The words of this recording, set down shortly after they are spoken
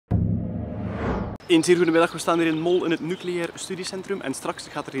Een zeer goede middag, we staan hier in Mol in het nucleair studiecentrum en straks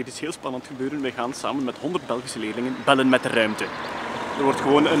gaat er hier iets heel spannends gebeuren. Wij gaan samen met 100 Belgische leerlingen bellen met de ruimte. Er wordt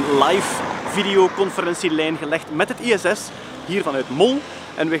gewoon een live videoconferentielijn gelegd met het ISS, hier vanuit Mol.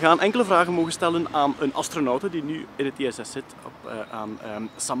 En we gaan enkele vragen mogen stellen aan een astronaute die nu in het ISS zit, aan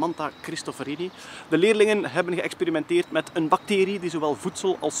Samantha Cristoforini. De leerlingen hebben geëxperimenteerd met een bacterie die zowel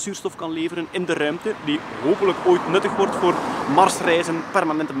voedsel als zuurstof kan leveren in de ruimte, die hopelijk ooit nuttig wordt voor Marsreizen,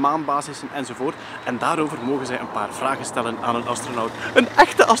 permanente maanbasissen enzovoort. En daarover mogen zij een paar vragen stellen aan een astronaut. Een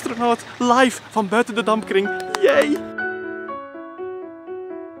echte astronaut, live van buiten de dampkring. Yay!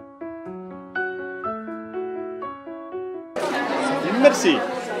 Merci.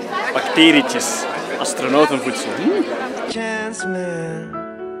 Bacterietjes. Astronautenvoedsel.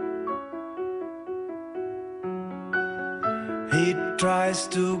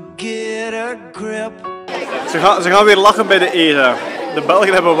 Ze gaan weer lachen bij de ESA. De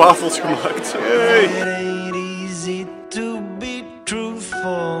Belgen hebben wafels gemaakt. Hey.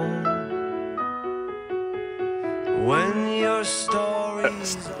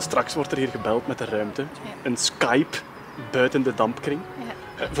 Straks wordt er hier gebeld met de ruimte. Een Skype buiten de dampkring.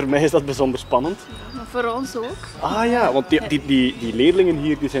 Ja. Voor mij is dat bijzonder spannend. Ja, maar voor ons ook. Ah ja, want die leerlingen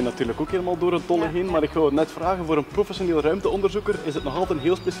hier die zijn natuurlijk ook helemaal door het dolle heen. Maar ik wou net vragen, voor een professioneel ruimteonderzoeker is het nog altijd een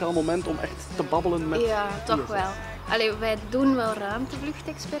heel speciaal moment om echt te babbelen met... Ja, toch wel. Allee, wij doen wel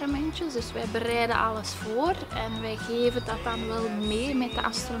ruimtevluchtexperimentjes, dus wij bereiden alles voor en wij geven dat dan wel mee met de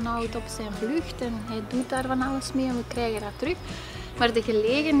astronaut op zijn vlucht en hij doet daar van alles mee en we krijgen dat terug. Maar de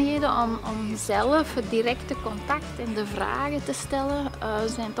gelegenheden om zelf het directe contact en de vragen te stellen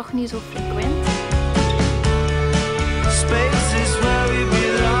zijn toch niet zo frequent. Space is where we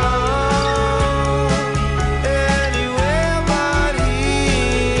belong. Anywhere but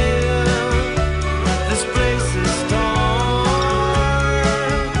here. This place is torn.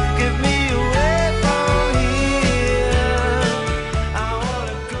 Give me away from here. I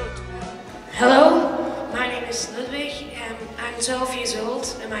wanna go to... Hello, my name is Ludwig. I'm 12 years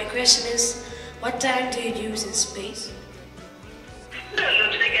old, and my question is, what time do you use in space? So,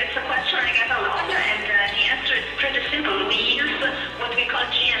 Ludwig, it's a question I get a lot, and the answer is pretty simple. We use what we call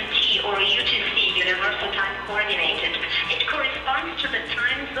GMT, or UTC, Universal Time Coordinated. It corresponds to the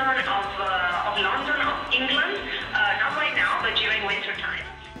time zone of London, of England, not right now, but during winter time.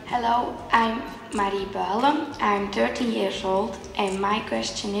 Hello, I'm Marie Builen. I'm 13 years old, and my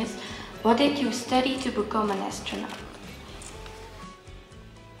question is, what did you study to become an astronaut?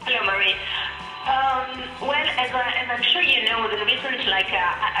 Hello, Marie. Well, as I'm sure you know, there isn't like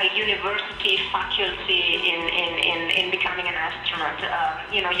a university faculty in becoming an astronaut.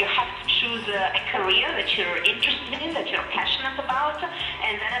 You know, you have to choose a career that you're interested in, that you're passionate about,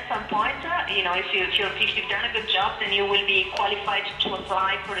 and then at some point, you know, if you've done a good job, then you will be qualified to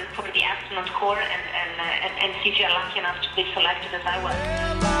apply for the astronaut corps and see if you're lucky enough to be selected as I was.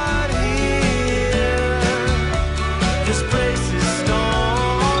 This place is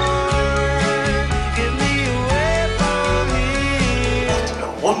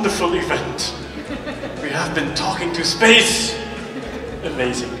wonderful event. We have been talking to space.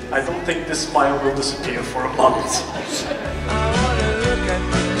 Amazing. I don't think this smile will disappear for a month.